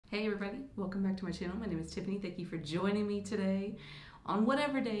Hey everybody, welcome back to my channel. My name is Tiffany. Thank you for joining me today. On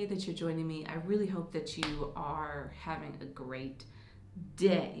whatever day that you're joining me, I really hope that you are having a great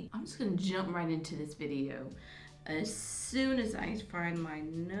day. I'm just gonna jump right into this video as soon as I find my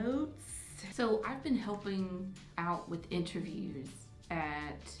notes. So I've been helping out with interviews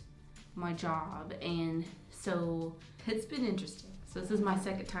at my job, and so it's been interesting. So this is my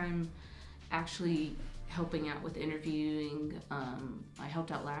second time actually helping out with interviewing. I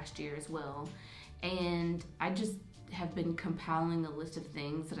helped out last year as well, and I just have been compiling a list of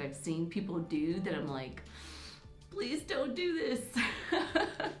things that I've seen people do that I'm like, please don't do this.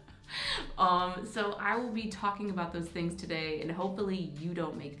 So I will be talking about those things today, and hopefully you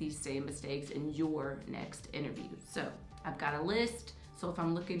don't make these same mistakes in your next interview. So I've got a list, so if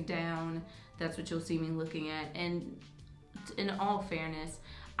I'm looking down, that's what you'll see me looking at. And in all fairness,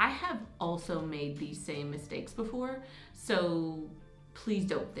 I have also made these same mistakes before, so please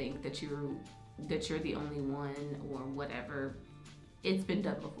don't think that you're the only one or whatever. It's been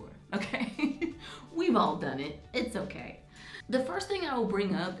done before, okay? We've all done it. It's okay. The first thing I will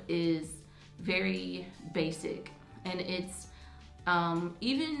bring up is very basic, and it's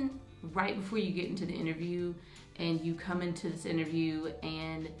even right before you get into the interview and you come into this interview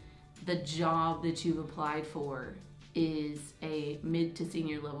and the job that you've applied for is a mid to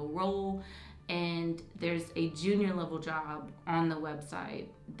senior level role, and there's a junior level job on the website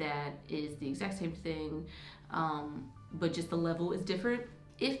that is the exact same thing, but just the level is different.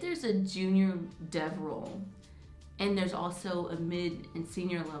 If there's a junior dev role and there's also a mid and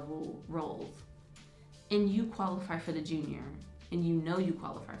senior level roles, and you qualify for the junior, and you know you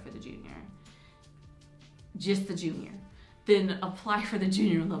qualify for the junior, just the junior, then apply for the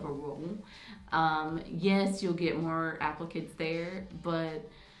junior level role. Yes, you'll get more applicants there, but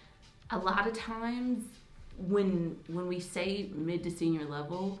a lot of times when we say mid to senior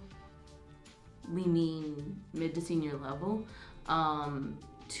level, we mean mid to senior level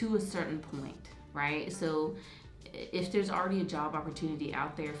to a certain point, right? So if there's already a job opportunity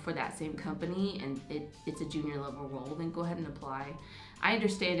out there for that same company and it's a junior level role, then go ahead and apply. I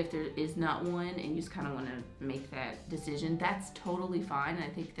understand if there is not one and you just kind of want to make that decision. That's totally fine, and I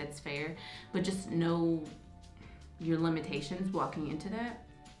think that's fair, but just know your limitations walking into that.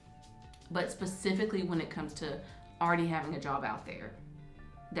 But specifically when it comes to already having a job out there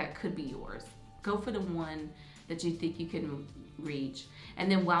that could be yours, go for the one that you think you can reach.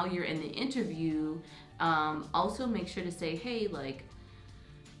 And then while you're in the interview, also make sure to say, hey, like,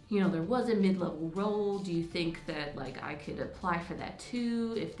 you know, there was a mid-level role. Do you think that like I could apply for that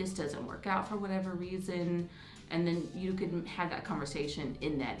too if this doesn't work out for whatever reason? And then you can have that conversation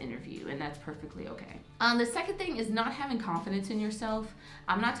in that interview, and that's perfectly okay. The second thing is not having confidence in yourself.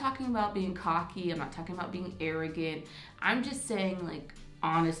 I'm not talking about being cocky. I'm not talking about being arrogant. I'm just saying, like,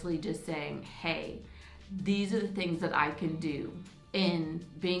 honestly, just saying, hey, these are the things that I can do, and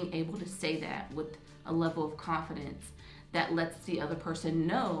being able to say that with a level of confidence that lets the other person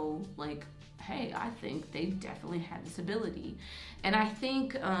know, like, hey, I think they definitely have this ability. And I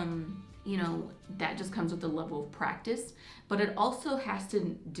think, you know, that just comes with a level of practice, but it also has to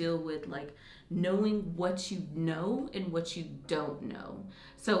deal with like knowing what you know and what you don't know.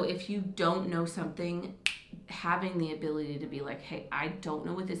 So if you don't know something, having the ability to be like, hey, I don't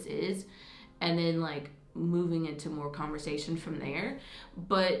know what this is, and then like moving into more conversation from there.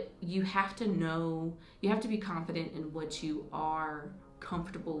 But you have to know, you have to be confident in what you are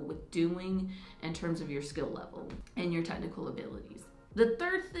comfortable with doing in terms of your skill level and your technical abilities. The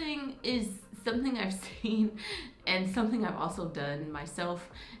third thing is something I've seen and something I've also done myself.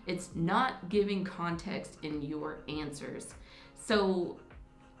 It's not giving context in your answers. So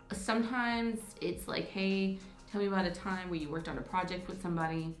sometimes it's like, hey, tell me about a time where you worked on a project with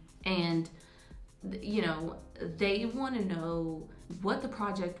somebody, and you know, they want to know what the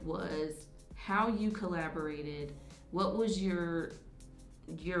project was, how you collaborated, what was your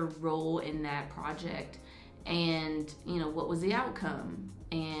role in that project, and you know, what was the outcome.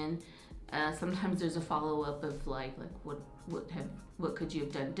 And sometimes there's a follow-up of like what could you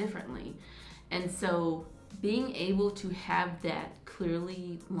have done differently. And so being able to have that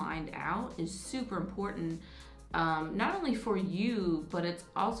clearly lined out is super important. Not only for you, but it's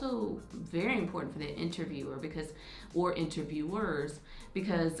also very important for the interviewer or interviewers,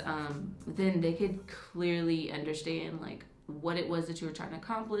 because then they could clearly understand like what it was that you were trying to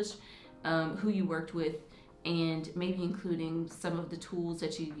accomplish, who you worked with, and maybe including some of the tools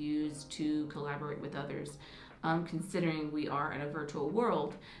that you use to collaborate with others, considering we are in a virtual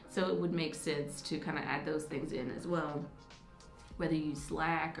world. So it would make sense to kind of add those things in as well. whether you use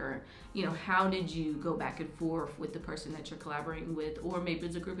Slack or, how did you go back and forth with the person that you're collaborating with, or maybe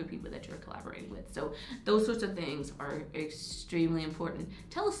it's a group of people that you're collaborating with. So those sorts of things are extremely important.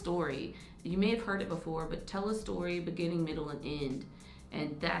 Tell a story. You may have heard it before, but tell a story, beginning, middle, and end.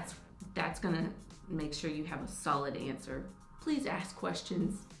 And that's gonna make sure you have a solid answer. Please ask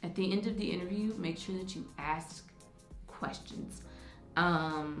questions. At the end of the interview, make sure that you ask questions.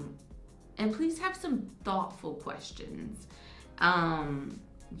 And please have some thoughtful questions.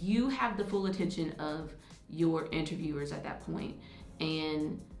 You have the full attention of your interviewers at that point,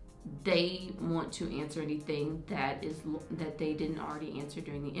 and they want to answer anything that they didn't already answer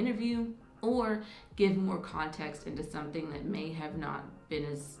during the interview, or give more context into something that may have not been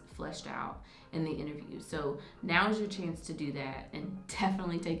as fleshed out in the interview. So now's your chance to do that, and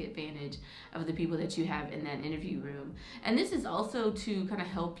definitely take advantage of the people that you have in that interview room. And this is also to kind of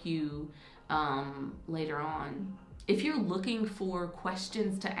help you later on. If you're looking for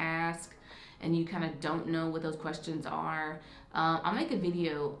questions to ask and you kind of don't know what those questions are, I'll make a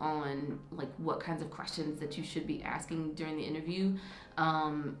video on like what kinds of questions that you should be asking during the interview.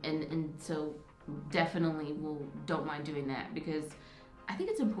 And so definitely don't mind doing that, because I think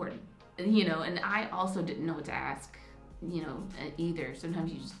it's important, and I also didn't know what to ask, either.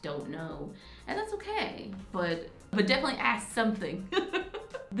 Sometimes you just don't know, and that's okay, but definitely ask something.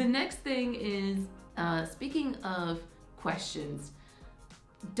 The next thing is, speaking of questions,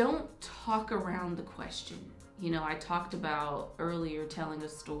 don't talk around the question. I talked about earlier telling a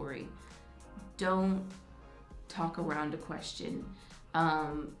story. Don't talk around a question,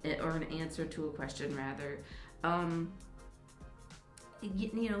 or an answer to a question rather.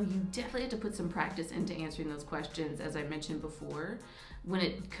 You definitely have to put some practice into answering those questions, as I mentioned before, when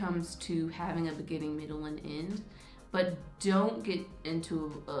it comes to having a beginning, middle, and end. But don't get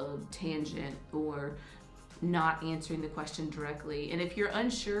into a tangent or not answering the question directly. And if you're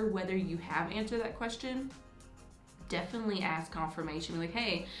unsure whether you have answered that question, definitely ask confirmation. Like,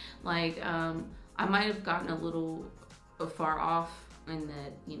 hey, I might have gotten a little far off in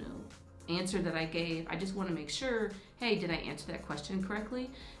that, answer that I gave. I just want to make sure, hey, did I answer that question correctly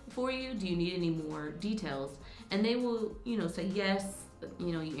for you? Do you need any more details? And they will, say yes,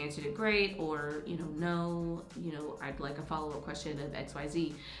 you answered it great, or, no, I'd like a follow-up question of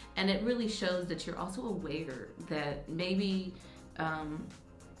XYZ. And it really shows that you're also aware that maybe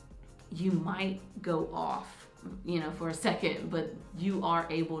you might go off, for a second, but you are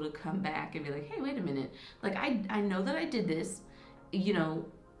able to come back and be like, hey, wait a minute. Like, I know that I did this,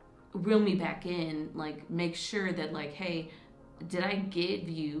 reel me back in, make sure that hey, did I give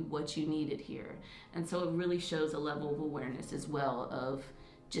you what you needed here? And so it really shows a level of awareness as well of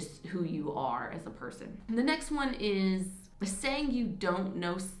just who you are as a person. And the next one is saying you don't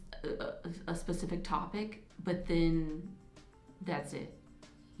know a specific topic, but then that's it.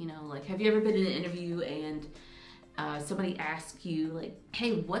 Have you ever been in an interview and somebody asks you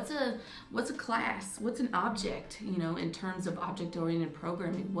hey, what's a class? What's an object? In terms of object-oriented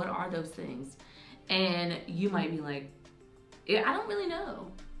programming, what are those things? And you might be like, yeah, I don't really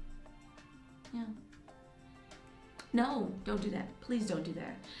know. Yeah. No, don't do that. Please don't do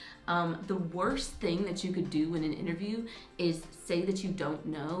that. The worst thing that you could do in an interview is say that you don't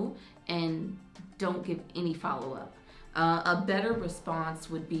know and don't give any follow-up. A better response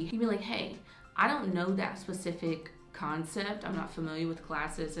would be, you'd be like, hey, I don't know that specific concept. I'm not familiar with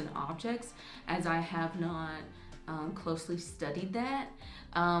classes and objects, as I have not closely studied that.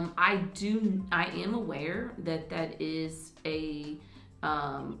 I am aware that is a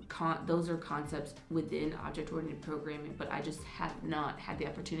those are concepts within object-oriented programming, but I just have not had the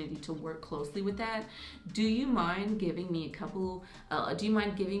opportunity to work closely with that. Do you mind giving me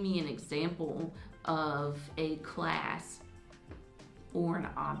an example of a class or an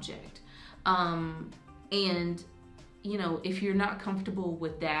object? And if you're not comfortable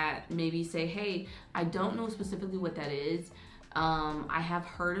with that, maybe say, hey, I don't know specifically what that is. I have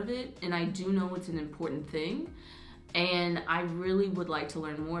heard of it, and I do know it's an important thing, and I really would like to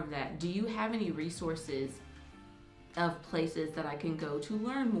learn more of that. Do you have any resources of places that I can go to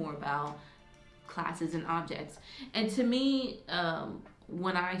learn more about classes and objects? And to me,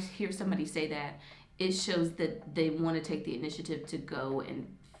 when I hear somebody say that, it shows that they want to take the initiative to go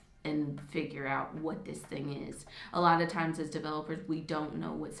and figure out what this thing is. A lot of times as developers, we don't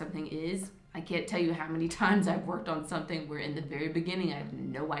know what something is. I can't tell you how many times I've worked on something where in the very beginning I had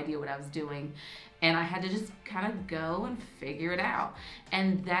no idea what I was doing, and I had to just kind of go and figure it out.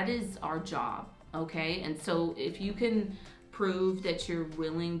 And that is our job, okay? And so if you can prove that you're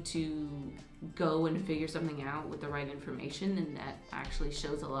willing to go and figure something out with the right information, then that actually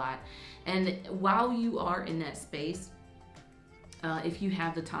shows a lot. And while you are in that space, if you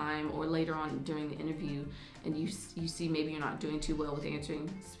have the time, or later on during the interview, and you see maybe you're not doing too well with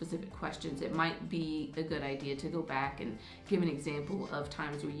answering specific questions, it might be a good idea to go back and give an example of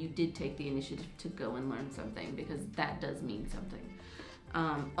times where you did take the initiative to go and learn something, because that does mean something.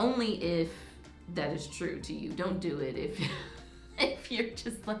 Only if that is true to you. Don't do it if you're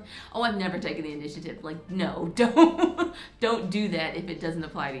just like, oh, I've never taken the initiative. Like, no, don't do that if it doesn't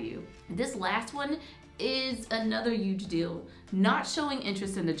apply to you. This last one is another huge deal. Not showing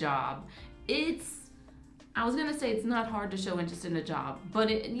interest in the job. I was gonna say it's not hard to show interest in a job, but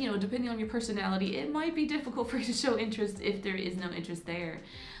depending on your personality, it might be difficult for you to show interest if there is no interest there.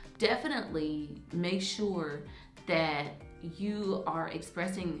 Definitely make sure that you are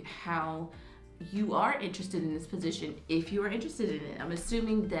expressing how you are interested in this position if you are interested in it. I'm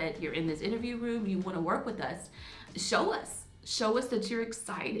assuming that you're in this interview room, you want to work with us. Show us that you're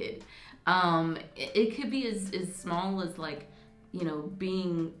excited. It could be as small as like,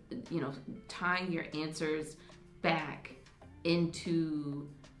 being, tying your answers back into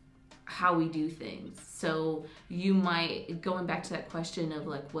how we do things. So you might, going back to that question of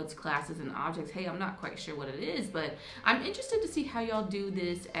like, what's classes and objects? Hey, I'm not quite sure what it is, but I'm interested to see how y'all do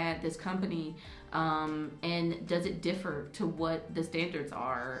this at this company. And does it differ to what the standards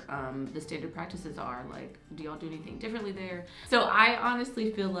are, the standard practices are? Like, do y'all do anything differently there? So I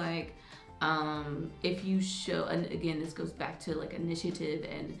honestly feel like, if you show, and again, this goes back to like initiative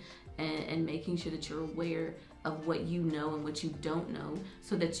and making sure that you're aware of what you know and what you don't know,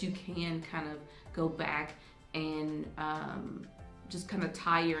 so that you can kind of go back and just kind of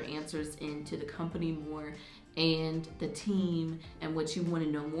tie your answers into the company more and the team and what you want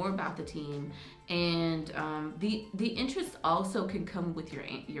to know more about the team. And the interest also can come with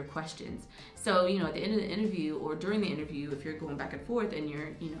your questions. So at the end of the interview or during the interview, if you're going back and forth and you're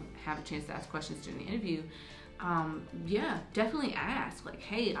have a chance to ask questions during the interview, yeah, definitely ask like,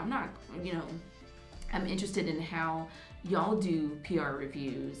 hey, I'm interested in how y'all do PR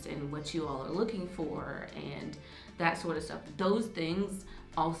reviews and what you all are looking for and that sort of stuff. Those things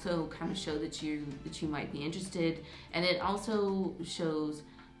also kind of show that you might be interested, and it also shows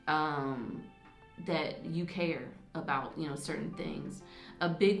that you care about certain things. A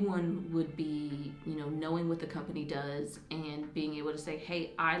big one would be knowing what the company does and being able to say,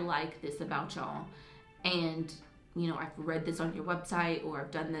 hey, I like this about y'all, and I've read this on your website, or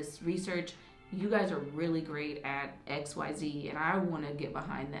I've done this research. You guys are really great at XYZ, and I want to get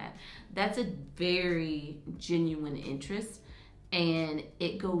behind that. That's a very genuine interest, and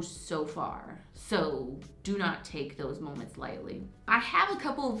it goes so far. So do not take those moments lightly. I have a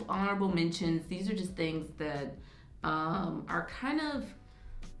couple of honorable mentions. These are just things that are kind of,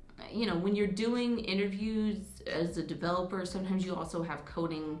 when you're doing interviews as a developer, sometimes you also have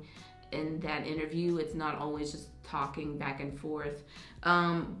coding in that interview. It's not always just talking back and forth.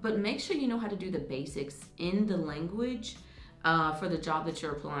 But make sure you know how to do the basics in the language for the job that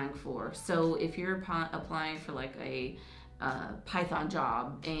you're applying for. So if you're applying for like a Python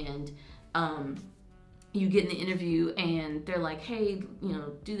job, and you get in the interview and they're like, hey,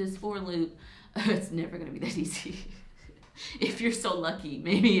 do this for loop, it's never gonna be that easy. If you're so lucky,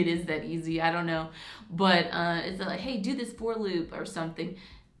 maybe it is that easy, I don't know. But it's like, hey, do this for loop or something,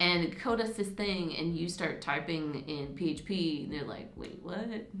 and code us this thing, and you start typing in PHP, and they're like, wait,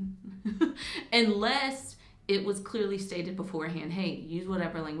 what? Unless it was clearly stated beforehand, hey, use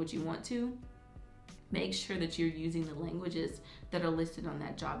whatever language you want to. Make sure that you're using the languages that are listed on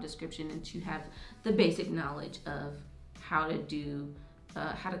that job description, and that you have the basic knowledge of how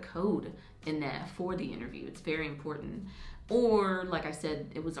to code in that for the interview. It's very important. Or, like I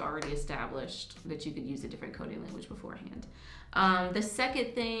said, it was already established that you could use a different coding language beforehand. The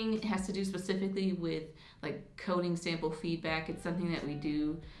second thing has to do specifically with like coding sample feedback. It's something that we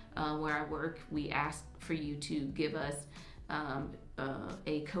do where I work. We ask for you to give us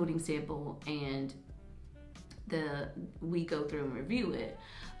a coding sample, and we go through and review it.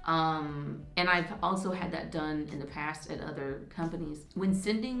 And I've also had that done in the past at other companies. When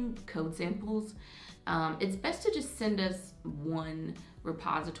sending code samples, it's best to just send us one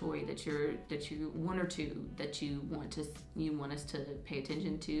repository that you one or two that you want us to pay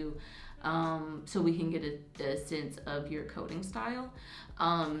attention to, so we can get a sense of your coding style.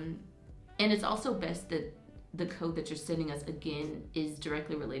 And it's also best that the code that you're sending us, again, is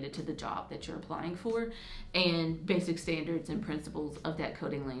directly related to the job that you're applying for, and basic standards and principles of that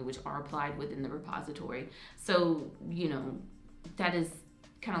coding language are applied within the repository. So, that is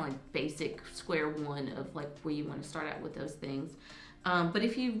kind of like basic square one of like where you want to start out with those things. But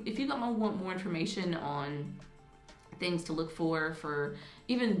if you want more information on things to look for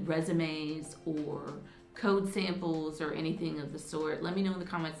even resumes or code samples or anything of the sort, let me know in the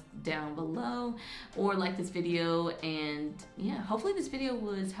comments down below, or like this video. And yeah, hopefully this video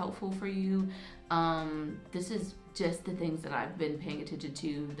was helpful for you. This is just the things that I've been paying attention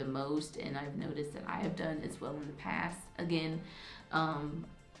to the most, and I've noticed that I have done as well in the past. Again,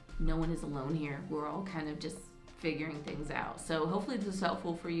 no one is alone here. We're all kind of just figuring things out. So hopefully this was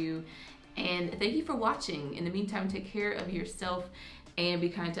helpful for you, and thank you for watching. In the meantime, take care of yourself and be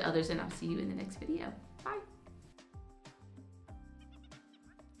kind to others, and I'll see you in the next video.